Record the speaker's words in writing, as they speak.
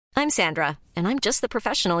I'm Sandra, and I'm just the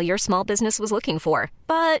professional your small business was looking for.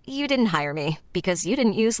 But you didn't hire me because you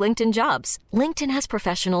didn't use LinkedIn Jobs. LinkedIn has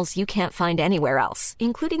professionals you can't find anywhere else,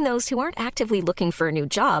 including those who aren't actively looking for a new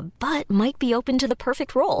job, but might be open to the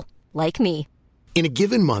perfect role, like me. In a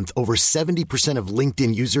given month, over 70% of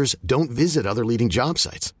LinkedIn users don't visit other leading job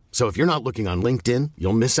sites. So if you're not looking on LinkedIn,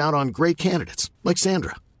 you'll miss out on great candidates, like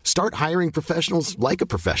Sandra. Start hiring professionals like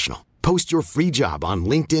a professional. Post your free job on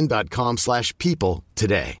linkedin.com/people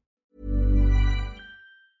today.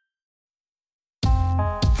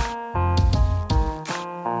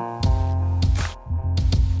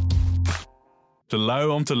 Te lui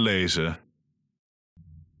om te lezen.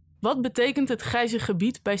 Wat betekent het grijze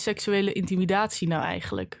gebied bij seksuele intimidatie nou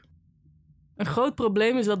eigenlijk? Een groot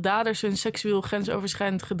probleem is dat daders hun seksueel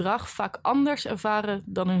grensoverschrijdend gedrag vaak anders ervaren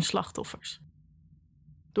dan hun slachtoffers.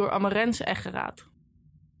 Door Amarens Eggeraat.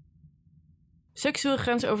 Seksueel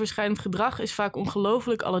grensoverschrijdend gedrag is vaak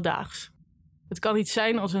ongelooflijk alledaags. Het kan iets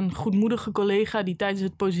zijn als een goedmoedige collega die tijdens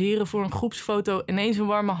het poseren voor een groepsfoto ineens een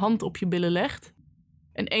warme hand op je billen legt.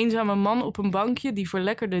 Een eenzame man op een bankje die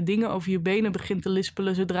verlekkerde dingen over je benen begint te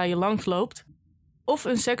lispelen zodra je langsloopt. Of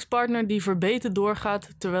een sekspartner die verbeten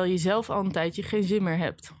doorgaat terwijl je zelf al een tijdje geen zin meer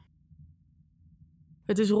hebt.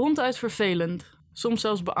 Het is ronduit vervelend, soms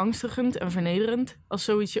zelfs beangstigend en vernederend als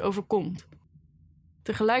zoiets je overkomt.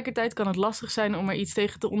 Tegelijkertijd kan het lastig zijn om er iets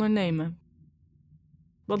tegen te ondernemen.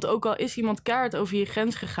 Want ook al is iemand keihard over je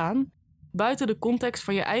grens gegaan, buiten de context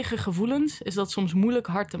van je eigen gevoelens is dat soms moeilijk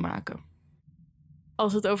hard te maken.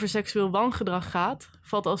 Als het over seksueel wangedrag gaat,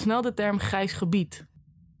 valt al snel de term grijs gebied.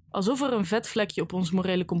 Alsof er een vetvlekje op ons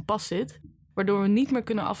morele kompas zit, waardoor we niet meer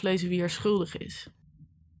kunnen aflezen wie er schuldig is.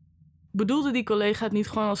 Bedoelde die collega het niet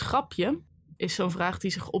gewoon als grapje? Is zo'n vraag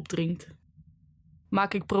die zich opdringt.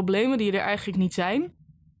 Maak ik problemen die er eigenlijk niet zijn?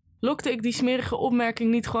 Lokte ik die smerige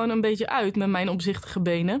opmerking niet gewoon een beetje uit met mijn opzichtige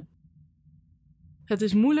benen? Het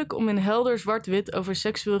is moeilijk om in helder zwart-wit over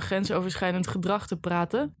seksueel grensoverschrijdend gedrag te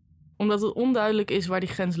praten, omdat het onduidelijk is waar die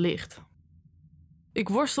grens ligt. Ik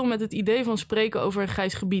worstel met het idee van spreken over een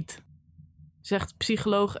grijs gebied, zegt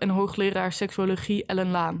psycholoog en hoogleraar seksuologie Ellen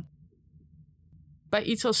Laan. Bij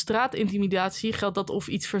iets als straatintimidatie geldt dat of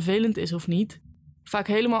iets vervelend is of niet, vaak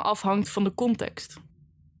helemaal afhangt van de context.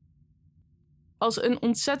 Als een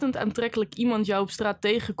ontzettend aantrekkelijk iemand jou op straat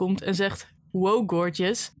tegenkomt en zegt: "Wow,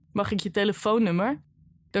 gorgeous, mag ik je telefoonnummer?"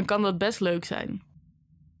 dan kan dat best leuk zijn.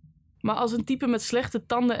 Maar als een type met slechte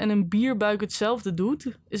tanden en een bierbuik hetzelfde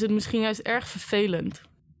doet, is het misschien juist erg vervelend.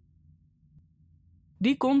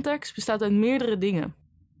 Die context bestaat uit meerdere dingen.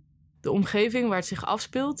 De omgeving waar het zich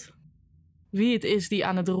afspeelt, wie het is die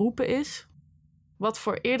aan het roepen is, wat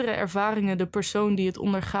voor eerdere ervaringen de persoon die het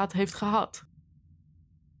ondergaat heeft gehad.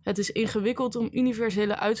 Het is ingewikkeld om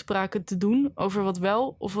universele uitspraken te doen over wat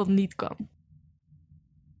wel of wat niet kan.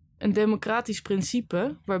 Een democratisch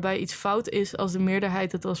principe, waarbij iets fout is als de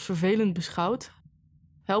meerderheid het als vervelend beschouwt,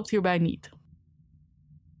 helpt hierbij niet.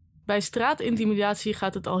 Bij straatintimidatie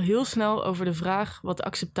gaat het al heel snel over de vraag wat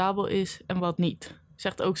acceptabel is en wat niet,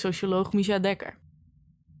 zegt ook socioloog Misha Dekker.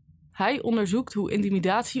 Hij onderzoekt hoe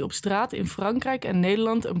intimidatie op straat in Frankrijk en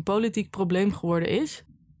Nederland een politiek probleem geworden is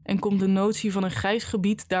en komt de notie van een grijs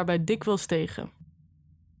gebied daarbij dikwijls tegen.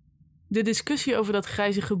 De discussie over dat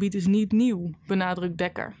grijze gebied is niet nieuw, benadrukt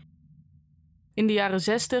Dekker. In de jaren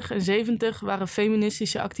 60 en 70 waren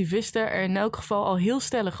feministische activisten er in elk geval al heel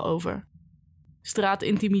stellig over.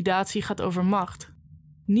 Straatintimidatie gaat over macht,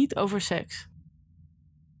 niet over seks.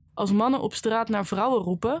 Als mannen op straat naar vrouwen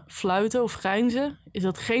roepen, fluiten of grijnzen, is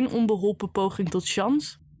dat geen onbeholpen poging tot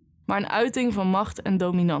chance, maar een uiting van macht en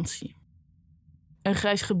dominantie. Een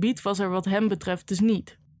grijs gebied was er wat hem betreft dus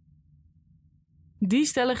niet. Die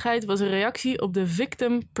stelligheid was een reactie op de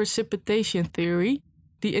Victim Precipitation Theory,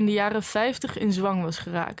 die in de jaren 50 in zwang was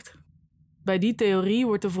geraakt. Bij die theorie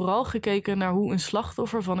wordt er vooral gekeken naar hoe een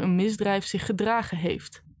slachtoffer van een misdrijf zich gedragen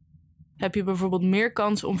heeft. Heb je bijvoorbeeld meer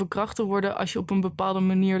kans om verkracht te worden als je op een bepaalde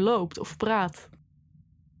manier loopt of praat?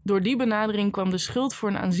 Door die benadering kwam de schuld voor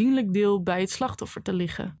een aanzienlijk deel bij het slachtoffer te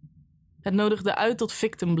liggen. Het nodigde uit tot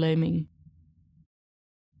victim blaming.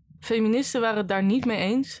 Feministen waren het daar niet mee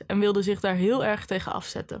eens en wilden zich daar heel erg tegen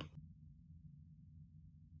afzetten.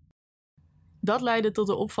 Dat leidde tot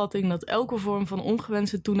de opvatting dat elke vorm van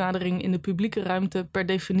ongewenste toenadering in de publieke ruimte per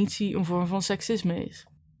definitie een vorm van seksisme is.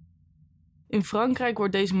 In Frankrijk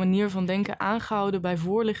wordt deze manier van denken aangehouden bij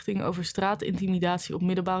voorlichting over straatintimidatie op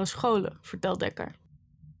middelbare scholen, vertelt Dekker.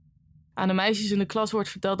 Aan de meisjes in de klas wordt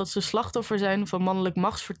verteld dat ze slachtoffer zijn van mannelijk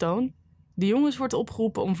machtsvertoon. De jongens wordt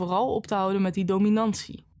opgeroepen om vooral op te houden met die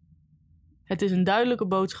dominantie. Het is een duidelijke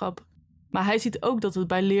boodschap, maar hij ziet ook dat het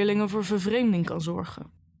bij leerlingen voor vervreemding kan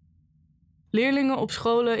zorgen. Leerlingen op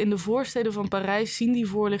scholen in de voorsteden van Parijs zien die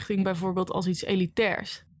voorlichting bijvoorbeeld als iets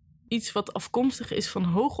elitairs. Iets wat afkomstig is van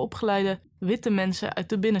hoogopgeleide witte mensen uit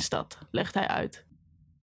de binnenstad, legt hij uit.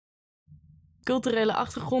 Culturele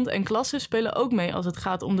achtergrond en klasse spelen ook mee als het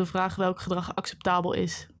gaat om de vraag welk gedrag acceptabel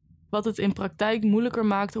is, wat het in praktijk moeilijker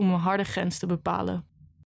maakt om een harde grens te bepalen.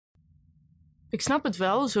 Ik snap het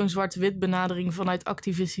wel, zo'n zwart-wit benadering vanuit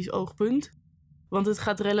activistisch oogpunt, want het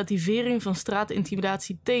gaat relativering van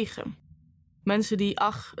straatintimidatie tegen. Mensen die,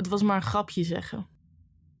 het was maar een grapje zeggen.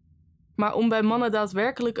 Maar om bij mannen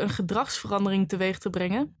daadwerkelijk een gedragsverandering teweeg te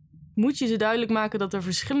brengen, moet je ze duidelijk maken dat er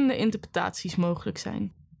verschillende interpretaties mogelijk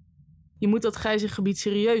zijn. Je moet dat grijze gebied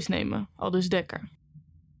serieus nemen, aldus Dekker.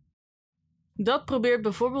 Dat probeert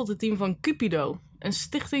bijvoorbeeld het team van Cupido, een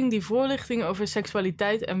stichting die voorlichting over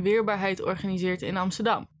seksualiteit en weerbaarheid organiseert in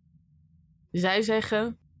Amsterdam. Zij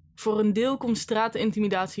zeggen: voor een deel komt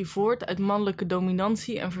straatintimidatie voort uit mannelijke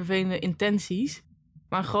dominantie en vervelende intenties,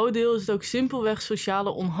 maar een groot deel is het ook simpelweg sociale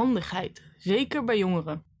onhandigheid, zeker bij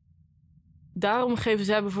jongeren. Daarom geven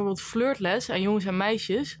zij bijvoorbeeld flirtles aan jongens en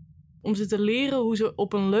meisjes, om ze te leren hoe ze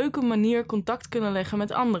op een leuke manier contact kunnen leggen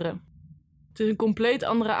met anderen. Het is een compleet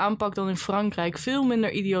andere aanpak dan in Frankrijk, veel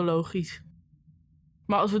minder ideologisch.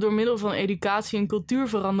 Maar als we door middel van educatie een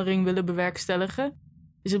cultuurverandering willen bewerkstelligen,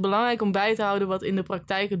 is het belangrijk om bij te houden wat in de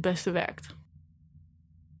praktijk het beste werkt.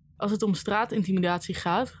 Als het om straatintimidatie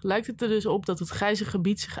gaat, lijkt het er dus op dat het grijze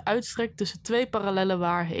gebied zich uitstrekt tussen twee parallelle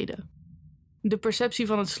waarheden. De perceptie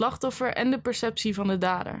van het slachtoffer en de perceptie van de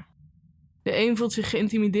dader. De een voelt zich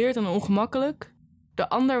geïntimideerd en ongemakkelijk, de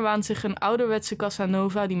ander waant zich een ouderwetse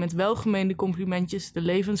Casanova die met welgemeende complimentjes de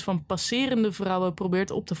levens van passerende vrouwen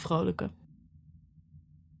probeert op te vrolijken.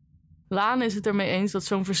 Laan is het ermee eens dat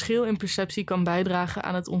zo'n verschil in perceptie kan bijdragen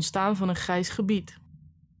aan het ontstaan van een grijs gebied.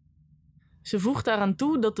 Ze voegt daaraan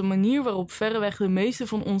toe dat de manier waarop verreweg de meeste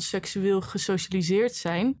van ons seksueel gesocialiseerd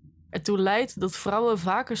zijn, ertoe leidt dat vrouwen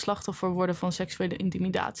vaker slachtoffer worden van seksuele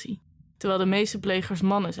intimidatie, terwijl de meeste plegers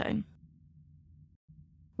mannen zijn.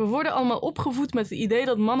 We worden allemaal opgevoed met het idee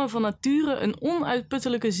dat mannen van nature een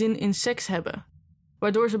onuitputtelijke zin in seks hebben,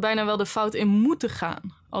 waardoor ze bijna wel de fout in moeten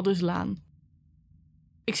gaan, aldus Laan.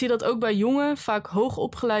 Ik zie dat ook bij jonge, vaak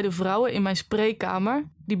hoogopgeleide vrouwen in mijn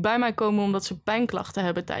spreekkamer, die bij mij komen omdat ze pijnklachten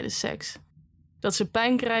hebben tijdens seks. Dat ze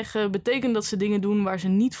pijn krijgen betekent dat ze dingen doen waar ze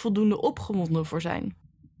niet voldoende opgewonden voor zijn.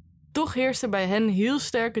 Toch heerst er bij hen heel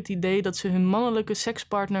sterk het idee dat ze hun mannelijke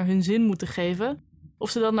sekspartner hun zin moeten geven, of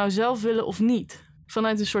ze dat nou zelf willen of niet,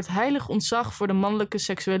 vanuit een soort heilig ontzag voor de mannelijke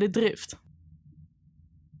seksuele drift.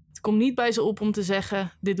 Het komt niet bij ze op om te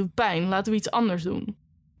zeggen: dit doet pijn, laten we iets anders doen.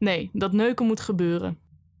 Nee, dat neuken moet gebeuren.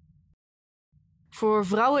 Voor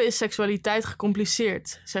vrouwen is seksualiteit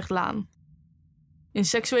gecompliceerd, zegt Laan. In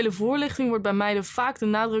seksuele voorlichting wordt bij meiden vaak de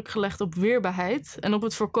nadruk gelegd op weerbaarheid en op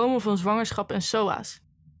het voorkomen van zwangerschap en SOA's.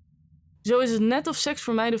 Zo is het net of seks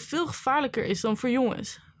voor meiden veel gevaarlijker is dan voor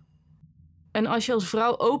jongens. En als je als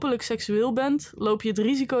vrouw openlijk seksueel bent, loop je het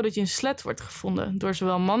risico dat je een slet wordt gevonden door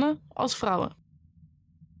zowel mannen als vrouwen.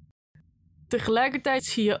 Tegelijkertijd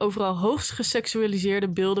zie je overal hoogst geseksualiseerde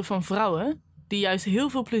beelden van vrouwen die juist heel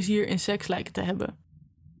veel plezier in seks lijken te hebben.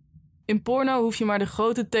 In porno hoef je maar de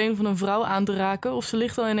grote teen van een vrouw aan te raken of ze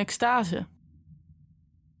ligt al in extase.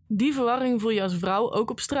 Die verwarring voel je als vrouw ook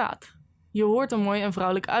op straat. Je hoort er mooi en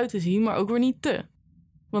vrouwelijk uit te zien, maar ook weer niet te.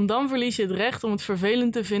 Want dan verlies je het recht om het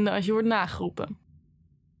vervelend te vinden als je wordt nageroepen.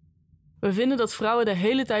 We vinden dat vrouwen de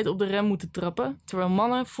hele tijd op de rem moeten trappen, terwijl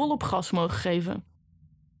mannen volop gas mogen geven.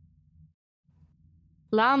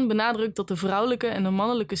 Laan benadrukt dat de vrouwelijke en de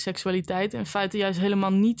mannelijke seksualiteit in feite juist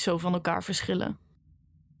helemaal niet zo van elkaar verschillen.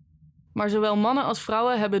 Maar zowel mannen als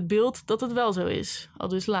vrouwen hebben het beeld dat het wel zo is,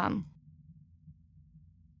 aldus Laan.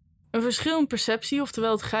 Een verschil in perceptie,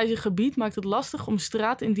 oftewel het grijze gebied, maakt het lastig om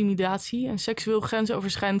straatintimidatie en seksueel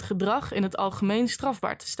grensoverschrijdend gedrag in het algemeen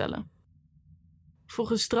strafbaar te stellen.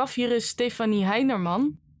 Volgens strafjurist Stefanie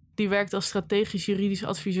Heinerman, die werkt als strategisch juridisch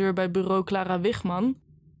adviseur bij bureau Clara Wigman,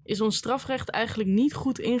 is ons strafrecht eigenlijk niet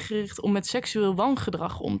goed ingericht om met seksueel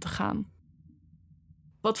wangedrag om te gaan.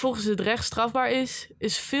 Wat volgens het recht strafbaar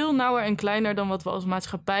is veel nauwer en kleiner dan wat we als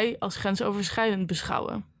maatschappij als grensoverschrijdend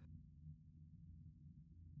beschouwen.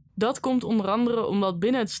 Dat komt onder andere omdat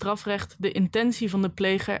binnen het strafrecht de intentie van de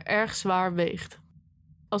pleger erg zwaar weegt.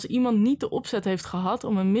 Als iemand niet de opzet heeft gehad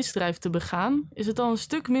om een misdrijf te begaan, is het al een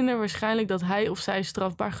stuk minder waarschijnlijk dat hij of zij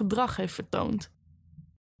strafbaar gedrag heeft vertoond.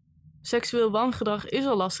 Seksueel wangedrag is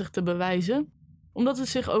al lastig te bewijzen, omdat het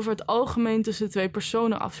zich over het algemeen tussen twee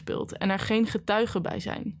personen afspeelt en er geen getuigen bij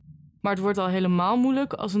zijn. Maar het wordt al helemaal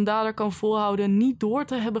moeilijk als een dader kan volhouden niet door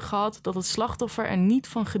te hebben gehad dat het slachtoffer er niet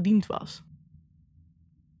van gediend was.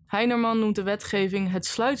 Heinerman noemt de wetgeving het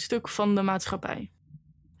sluitstuk van de maatschappij.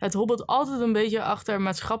 Het hobbelt altijd een beetje achter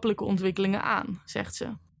maatschappelijke ontwikkelingen aan, zegt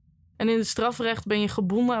ze. En in het strafrecht ben je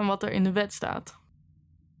gebonden aan wat er in de wet staat.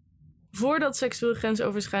 Voordat seksueel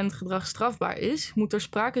grensoverschrijdend gedrag strafbaar is, moet er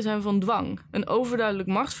sprake zijn van dwang, een overduidelijk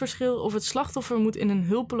machtsverschil of het slachtoffer moet in een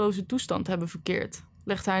hulpeloze toestand hebben verkeerd,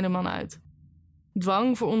 legt Heinerman uit.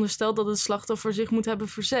 Dwang veronderstelt dat het slachtoffer zich moet hebben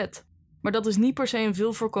verzet, maar dat is niet per se een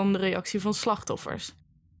veel voorkomende reactie van slachtoffers.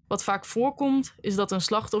 Wat vaak voorkomt, is dat een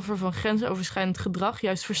slachtoffer van grensoverschrijdend gedrag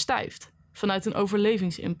juist verstijft, vanuit een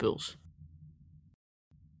overlevingsimpuls.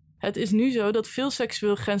 Het is nu zo dat veel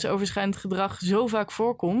seksueel grensoverschrijdend gedrag zo vaak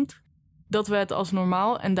voorkomt, dat we het als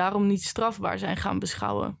normaal en daarom niet strafbaar zijn gaan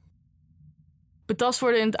beschouwen. Betast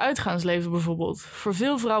worden in het uitgaansleven bijvoorbeeld. Voor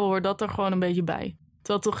veel vrouwen hoort dat er gewoon een beetje bij,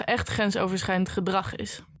 terwijl het toch echt grensoverschrijdend gedrag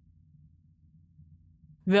is.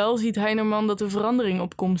 Wel ziet Heinerman dat er verandering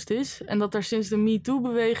op komst is en dat er sinds de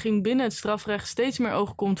MeToo-beweging binnen het strafrecht steeds meer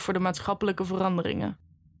oog komt voor de maatschappelijke veranderingen.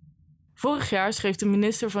 Vorig jaar schreef de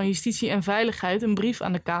minister van Justitie en Veiligheid een brief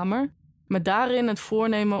aan de Kamer met daarin het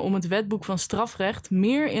voornemen om het wetboek van strafrecht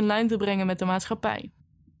meer in lijn te brengen met de maatschappij.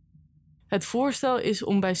 Het voorstel is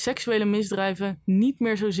om bij seksuele misdrijven niet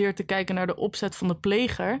meer zozeer te kijken naar de opzet van de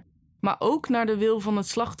pleger, maar ook naar de wil van het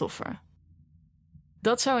slachtoffer.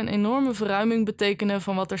 Dat zou een enorme verruiming betekenen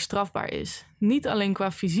van wat er strafbaar is. Niet alleen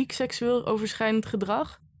qua fysiek seksueel overschrijdend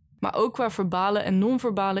gedrag, maar ook qua verbale en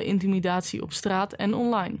non-verbale intimidatie op straat en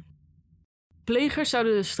online. Plegers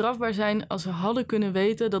zouden dus strafbaar zijn als ze hadden kunnen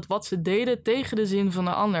weten dat wat ze deden tegen de zin van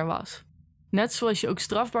de ander was. Net zoals je ook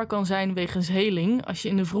strafbaar kan zijn wegens heling als je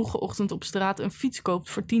in de vroege ochtend op straat een fiets koopt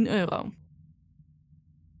voor €10.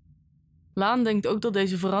 Laan denkt ook dat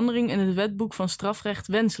deze verandering in het wetboek van strafrecht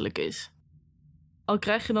wenselijk is. Al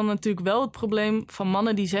krijg je dan natuurlijk wel het probleem van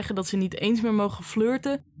mannen die zeggen dat ze niet eens meer mogen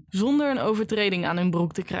flirten zonder een overtreding aan hun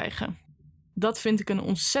broek te krijgen. Dat vind ik een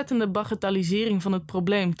ontzettende bagatellisering van het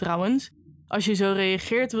probleem trouwens. Als je zo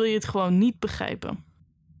reageert wil je het gewoon niet begrijpen.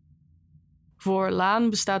 Voor Laan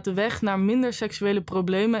bestaat de weg naar minder seksuele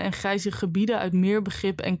problemen en grijze gebieden uit meer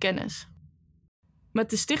begrip en kennis. Met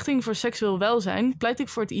de Stichting voor Seksueel Welzijn pleit ik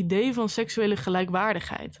voor het idee van seksuele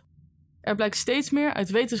gelijkwaardigheid. Er blijkt steeds meer uit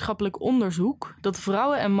wetenschappelijk onderzoek dat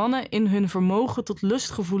vrouwen en mannen in hun vermogen tot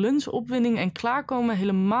lustgevoelens, opwinding en klaarkomen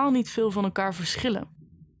helemaal niet veel van elkaar verschillen.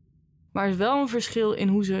 Maar er is wel een verschil in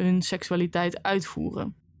hoe ze hun seksualiteit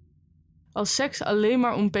uitvoeren. Als seks alleen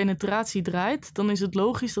maar om penetratie draait, dan is het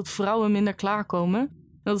logisch dat vrouwen minder klaarkomen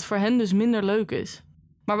en dat het voor hen dus minder leuk is.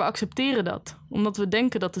 Maar we accepteren dat, omdat we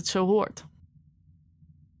denken dat het zo hoort.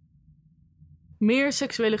 Meer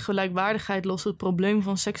seksuele gelijkwaardigheid lost het probleem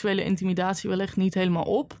van seksuele intimidatie wellicht niet helemaal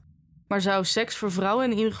op, maar zou seks voor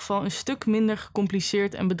vrouwen in ieder geval een stuk minder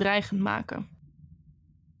gecompliceerd en bedreigend maken.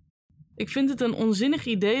 Ik vind het een onzinnig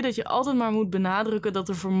idee dat je altijd maar moet benadrukken dat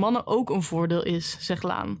er voor mannen ook een voordeel is, zegt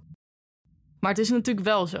Laan. Maar het is natuurlijk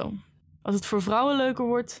wel zo. Als het voor vrouwen leuker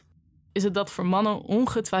wordt, is het dat voor mannen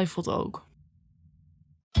ongetwijfeld ook.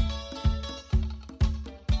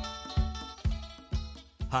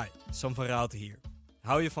 Hi, Sam van Raalte hier.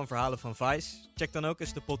 Hou je van verhalen van Vice? Check dan ook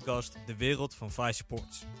eens de podcast De Wereld van Vice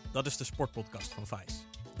Sports. Dat is de sportpodcast van Vice.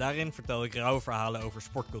 Daarin vertel ik rauwe verhalen over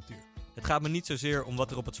sportcultuur. Het gaat me niet zozeer om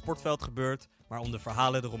wat er op het sportveld gebeurt, maar om de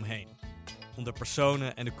verhalen eromheen. Om de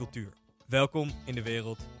personen en de cultuur. Welkom in de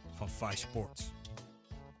wereld van Vice Sports.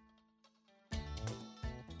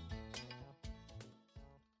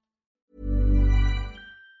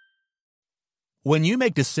 When you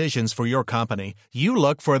make decisions for your company, you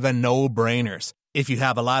look for the no-brainers. If you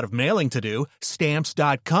have a lot of mailing to do,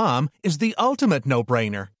 Stamps.com is the ultimate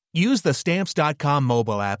no-brainer. Use the Stamps.com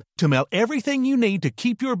mobile app to mail everything you need to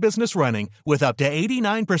keep your business running with up to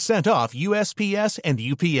 89% off USPS and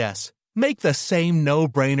UPS. Make the same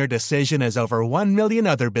no-brainer decision as over 1 million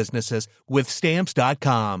other businesses with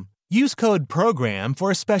Stamps.com. Use code PROGRAM for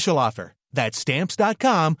a special offer. That's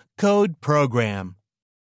Stamps.com, code PROGRAM.